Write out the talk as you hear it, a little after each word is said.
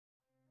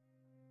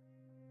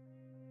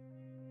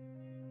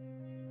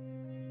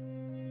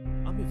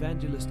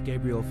Evangelist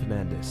Gabriel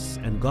Fernandes,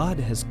 and God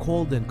has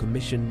called and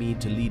commissioned me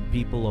to lead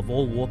people of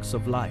all walks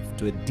of life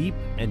to a deep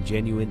and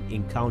genuine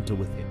encounter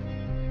with Him.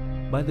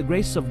 By the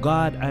grace of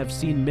God, I have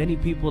seen many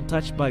people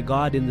touched by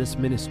God in this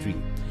ministry,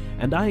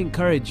 and I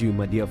encourage you,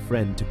 my dear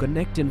friend, to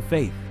connect in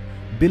faith.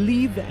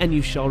 Believe and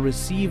you shall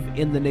receive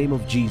in the name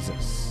of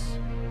Jesus.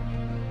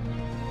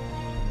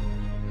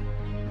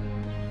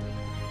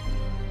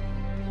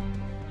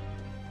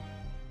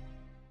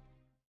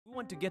 We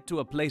want to get to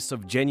a place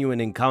of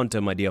genuine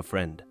encounter, my dear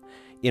friend,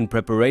 in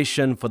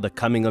preparation for the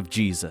coming of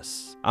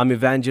Jesus. I'm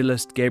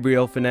Evangelist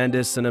Gabriel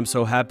Fernandes, and I'm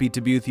so happy to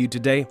be with you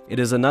today. It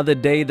is another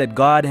day that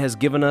God has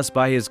given us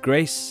by His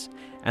grace,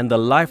 and the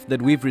life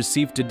that we've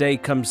received today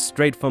comes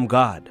straight from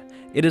God.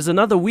 It is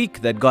another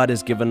week that God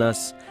has given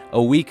us,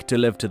 a week to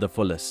live to the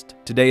fullest.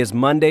 Today is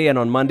Monday, and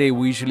on Monday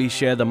we usually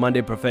share the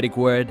Monday prophetic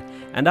word,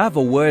 and I have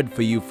a word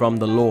for you from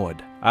the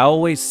Lord. I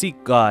always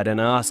seek God and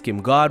I ask Him,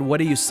 God,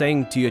 what are you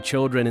saying to your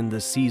children in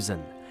this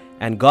season?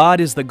 And God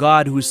is the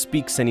God who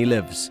speaks and He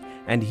lives,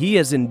 and He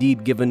has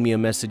indeed given me a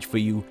message for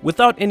you.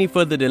 Without any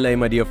further delay,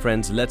 my dear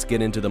friends, let's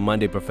get into the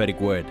Monday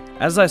prophetic word.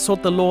 As I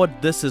sought the Lord,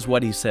 this is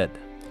what He said.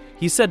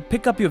 He said,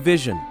 pick up your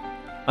vision.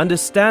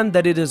 Understand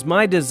that it is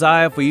my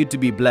desire for you to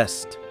be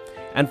blessed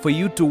and for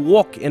you to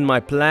walk in my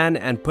plan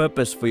and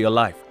purpose for your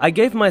life. I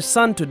gave my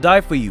Son to die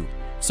for you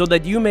so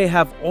that you may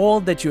have all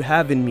that you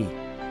have in me.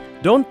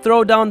 Don't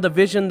throw down the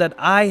vision that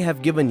I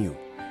have given you.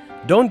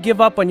 Don't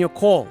give up on your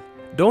call.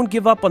 Don't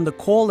give up on the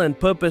call and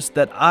purpose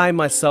that I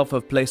myself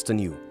have placed on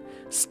you.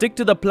 Stick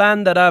to the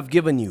plan that I have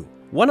given you.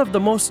 One of the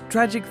most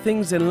tragic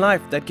things in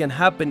life that can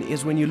happen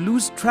is when you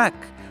lose track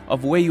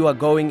of where you are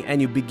going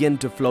and you begin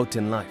to float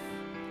in life.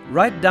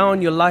 Write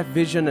down your life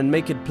vision and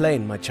make it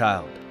plain, my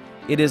child.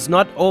 It is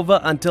not over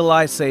until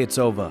I say it's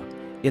over.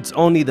 It's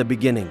only the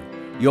beginning.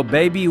 Your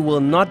baby will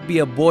not be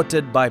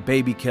aborted by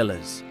baby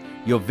killers.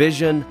 Your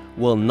vision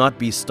will not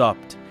be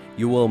stopped.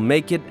 You will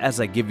make it as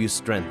I give you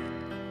strength.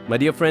 My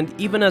dear friend,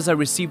 even as I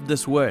received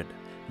this word,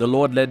 the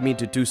Lord led me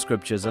to two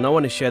scriptures, and I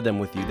want to share them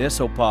with you. They're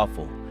so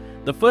powerful.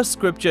 The first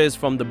scripture is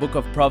from the book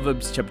of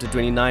Proverbs chapter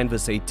 29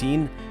 verse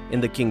 18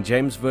 in the King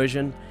James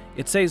Version.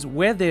 It says,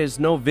 where there is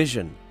no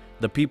vision,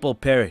 the people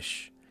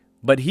perish.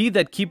 But he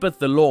that keepeth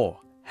the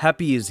law,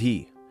 happy is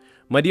he.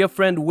 My dear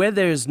friend, where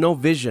there is no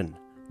vision,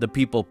 the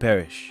people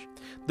perish.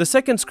 The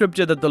second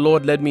scripture that the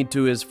Lord led me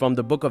to is from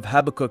the book of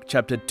Habakkuk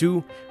chapter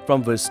 2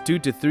 from verse 2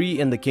 to 3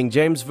 in the King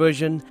James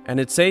Version, and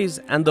it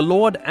says, and the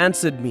Lord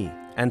answered me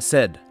and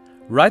said,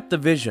 write the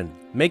vision,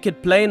 make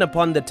it plain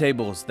upon the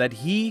tables, that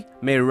he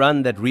may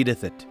run that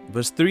readeth it.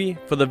 Verse 3,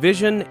 for the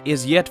vision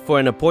is yet for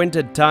an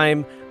appointed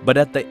time, but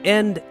at the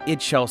end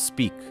it shall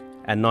speak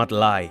and not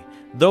lie.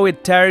 Though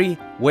it tarry,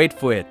 wait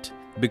for it,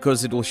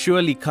 because it will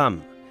surely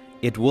come.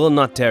 It will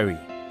not tarry.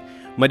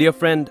 My dear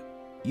friend,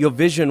 your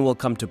vision will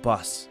come to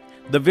pass.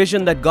 The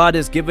vision that God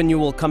has given you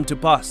will come to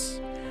pass.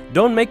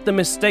 Don't make the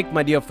mistake,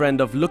 my dear friend,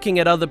 of looking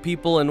at other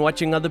people and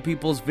watching other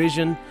people's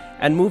vision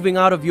and moving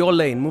out of your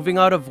lane, moving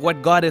out of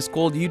what God has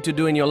called you to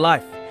do in your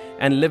life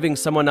and living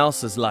someone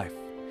else's life.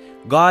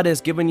 God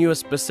has given you a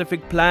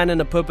specific plan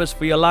and a purpose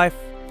for your life.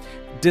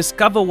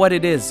 Discover what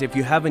it is if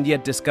you haven't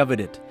yet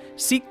discovered it.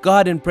 Seek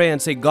God in prayer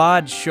and say,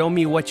 God, show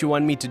me what you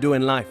want me to do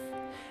in life.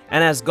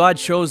 And as God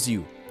shows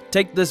you,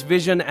 take this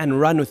vision and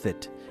run with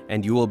it,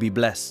 and you will be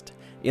blessed.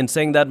 In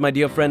saying that, my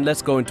dear friend,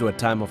 let's go into a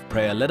time of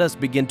prayer. Let us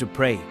begin to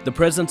pray. The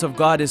presence of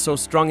God is so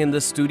strong in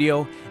this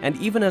studio, and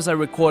even as I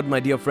record, my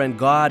dear friend,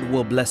 God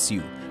will bless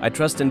you. I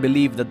trust and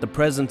believe that the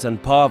presence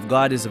and power of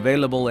God is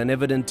available and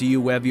evident to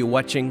you wherever you're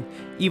watching.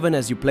 Even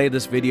as you play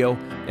this video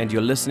and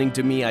you're listening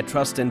to me, I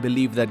trust and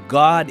believe that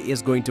God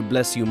is going to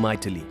bless you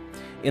mightily.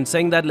 In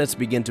saying that, let's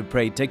begin to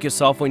pray. Take your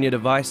cell phone, your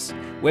device,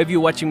 wherever you're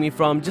watching me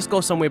from, just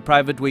go somewhere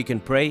private where you can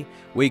pray,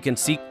 where you can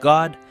seek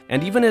God.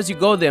 And even as you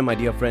go there, my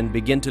dear friend,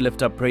 begin to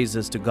lift up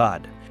praises to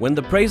God. When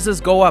the praises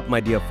go up, my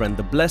dear friend,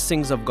 the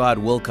blessings of God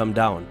will come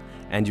down,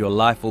 and your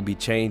life will be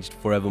changed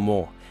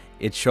forevermore.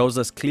 It shows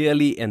us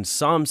clearly in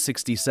Psalm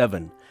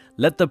 67,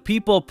 let the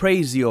people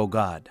praise you, O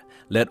God.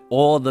 Let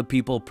all the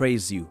people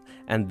praise you,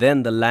 and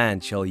then the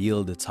land shall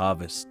yield its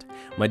harvest.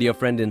 My dear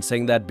friend, in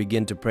saying that,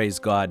 begin to praise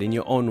God in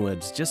your own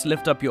words. Just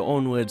lift up your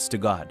own words to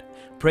God.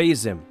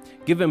 Praise Him.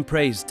 Give Him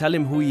praise. Tell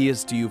Him who He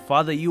is to you.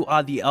 Father, you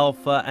are the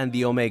Alpha and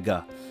the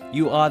Omega.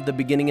 You are the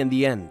beginning and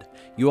the end.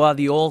 You are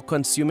the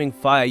all-consuming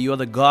fire. You are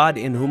the God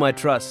in whom I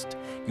trust.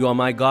 You are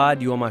my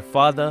God. You are my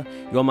Father.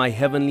 You are my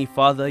Heavenly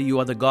Father. You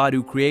are the God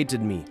who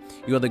created me.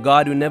 You are the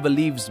God who never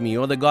leaves me.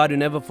 You are the God who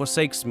never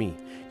forsakes me.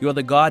 You are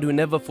the God who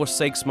never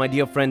forsakes my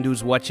dear friend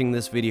who's watching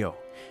this video.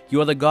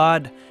 You are the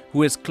God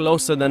who is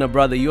closer than a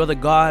brother. You are the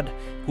God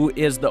who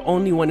is the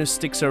only one who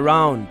sticks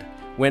around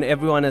when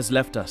everyone has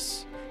left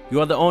us. You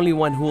are the only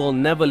one who will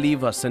never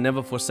leave us and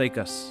never forsake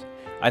us.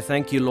 I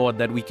thank you, Lord,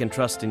 that we can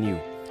trust in you.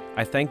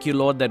 I thank you,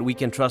 Lord, that we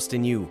can trust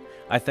in you.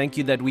 I thank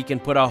you that we can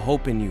put our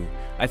hope in you.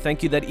 I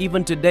thank you that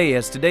even today,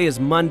 as today is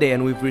Monday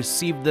and we've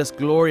received this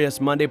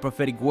glorious Monday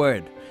prophetic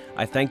word,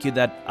 I thank you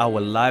that our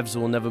lives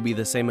will never be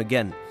the same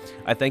again.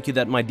 I thank you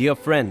that my dear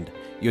friend,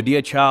 your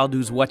dear child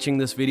who's watching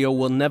this video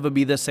will never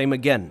be the same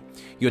again.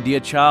 Your dear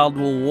child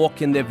will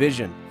walk in their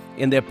vision,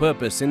 in their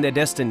purpose, in their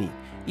destiny,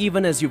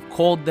 even as you've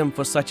called them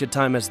for such a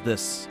time as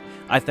this.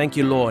 I thank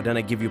you, Lord, and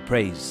I give you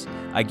praise.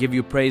 I give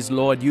you praise,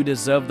 Lord. You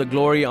deserve the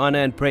glory, honor,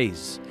 and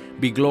praise.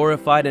 Be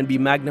glorified and be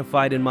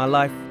magnified in my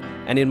life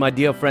and in my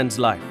dear friend's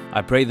life.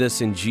 I pray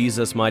this in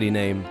Jesus' mighty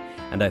name,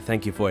 and I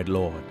thank you for it,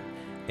 Lord.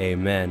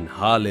 Amen.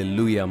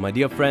 Hallelujah. My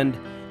dear friend,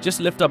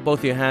 just lift up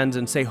both your hands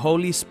and say,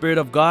 Holy Spirit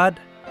of God,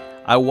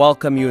 I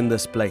welcome you in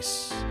this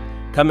place.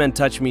 Come and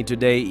touch me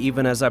today,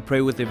 even as I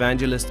pray with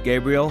Evangelist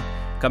Gabriel.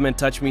 Come and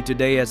touch me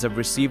today as I've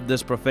received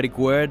this prophetic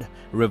word.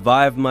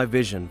 Revive my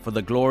vision for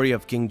the glory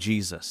of King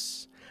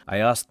Jesus. I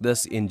ask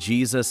this in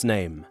Jesus'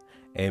 name.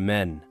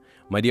 Amen.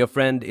 My dear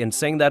friend, in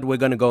saying that, we're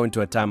going to go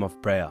into a time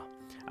of prayer.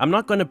 I'm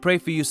not going to pray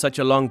for you such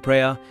a long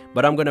prayer,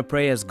 but I'm going to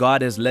pray as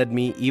God has led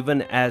me,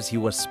 even as He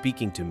was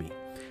speaking to me.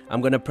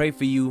 I'm going to pray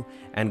for you,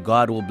 and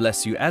God will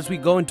bless you. As we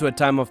go into a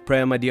time of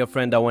prayer, my dear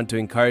friend, I want to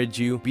encourage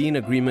you, be in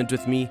agreement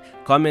with me,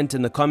 comment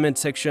in the comment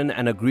section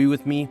and agree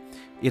with me.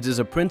 It is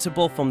a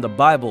principle from the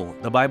Bible.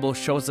 The Bible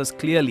shows us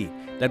clearly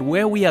that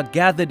where we are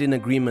gathered in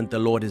agreement, the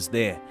Lord is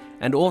there.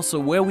 And also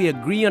where we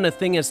agree on a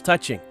thing as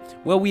touching,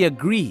 where we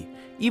agree,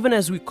 even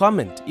as we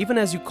comment, even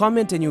as you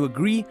comment and you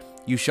agree,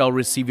 you shall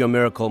receive your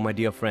miracle, my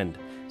dear friend.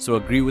 So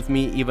agree with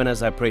me even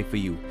as I pray for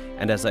you,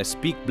 and as I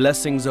speak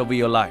blessings over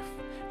your life.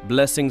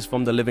 Blessings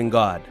from the living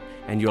God,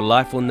 and your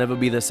life will never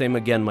be the same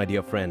again, my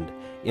dear friend.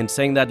 In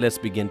saying that, let's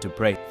begin to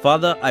pray.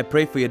 Father, I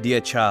pray for your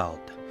dear child.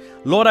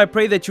 Lord, I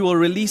pray that you will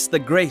release the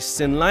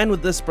grace in line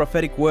with this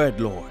prophetic word,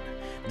 Lord,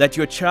 that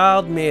your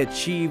child may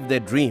achieve their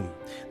dream,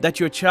 that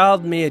your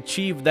child may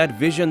achieve that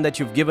vision that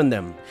you've given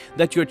them,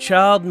 that your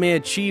child may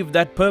achieve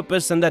that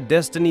purpose and that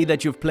destiny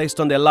that you've placed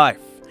on their life.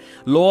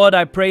 Lord,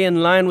 I pray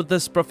in line with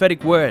this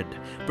prophetic word,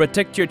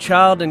 protect your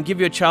child and give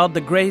your child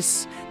the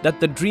grace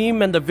that the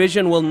dream and the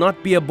vision will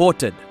not be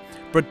aborted.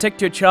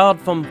 Protect your child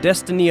from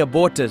destiny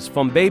aborters,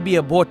 from baby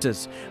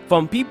aborters,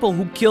 from people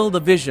who kill the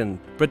vision.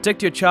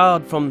 Protect your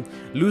child from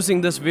losing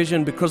this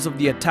vision because of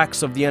the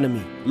attacks of the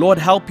enemy. Lord,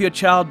 help your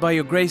child by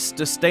your grace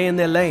to stay in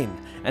their lane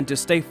and to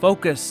stay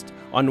focused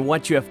on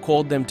what you have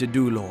called them to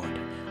do, Lord.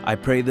 I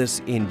pray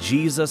this in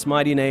Jesus'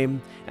 mighty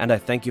name, and I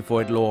thank you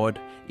for it, Lord,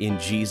 in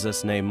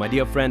Jesus' name. My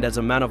dear friend, as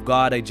a man of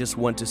God, I just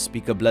want to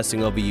speak a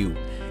blessing over you.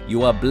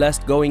 You are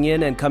blessed going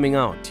in and coming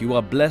out. You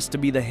are blessed to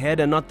be the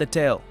head and not the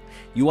tail.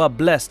 You are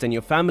blessed and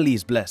your family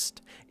is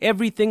blessed.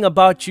 Everything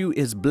about you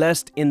is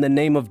blessed in the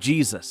name of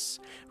Jesus.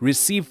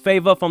 Receive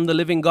favor from the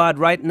living God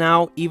right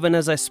now, even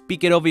as I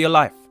speak it over your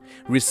life.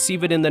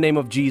 Receive it in the name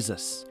of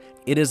Jesus.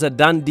 It is a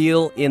done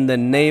deal in the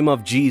name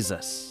of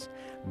Jesus.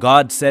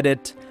 God said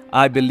it,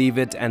 I believe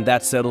it, and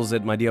that settles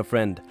it, my dear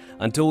friend.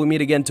 Until we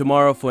meet again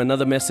tomorrow for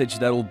another message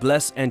that will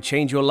bless and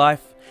change your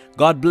life,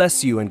 God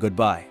bless you and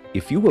goodbye.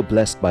 If you were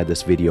blessed by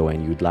this video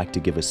and you'd like to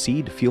give a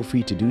seed, feel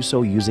free to do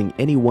so using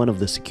any one of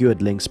the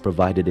secured links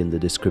provided in the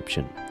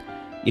description.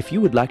 If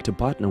you would like to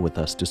partner with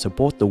us to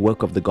support the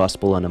work of the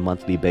gospel on a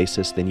monthly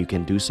basis, then you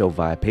can do so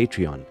via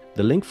Patreon.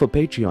 The link for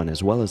Patreon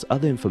as well as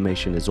other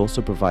information is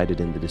also provided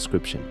in the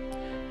description.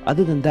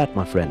 Other than that,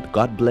 my friend,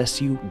 God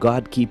bless you,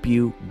 God keep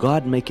you,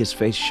 God make His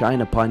face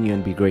shine upon you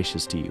and be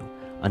gracious to you.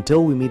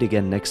 Until we meet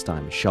again next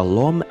time,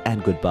 shalom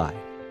and goodbye.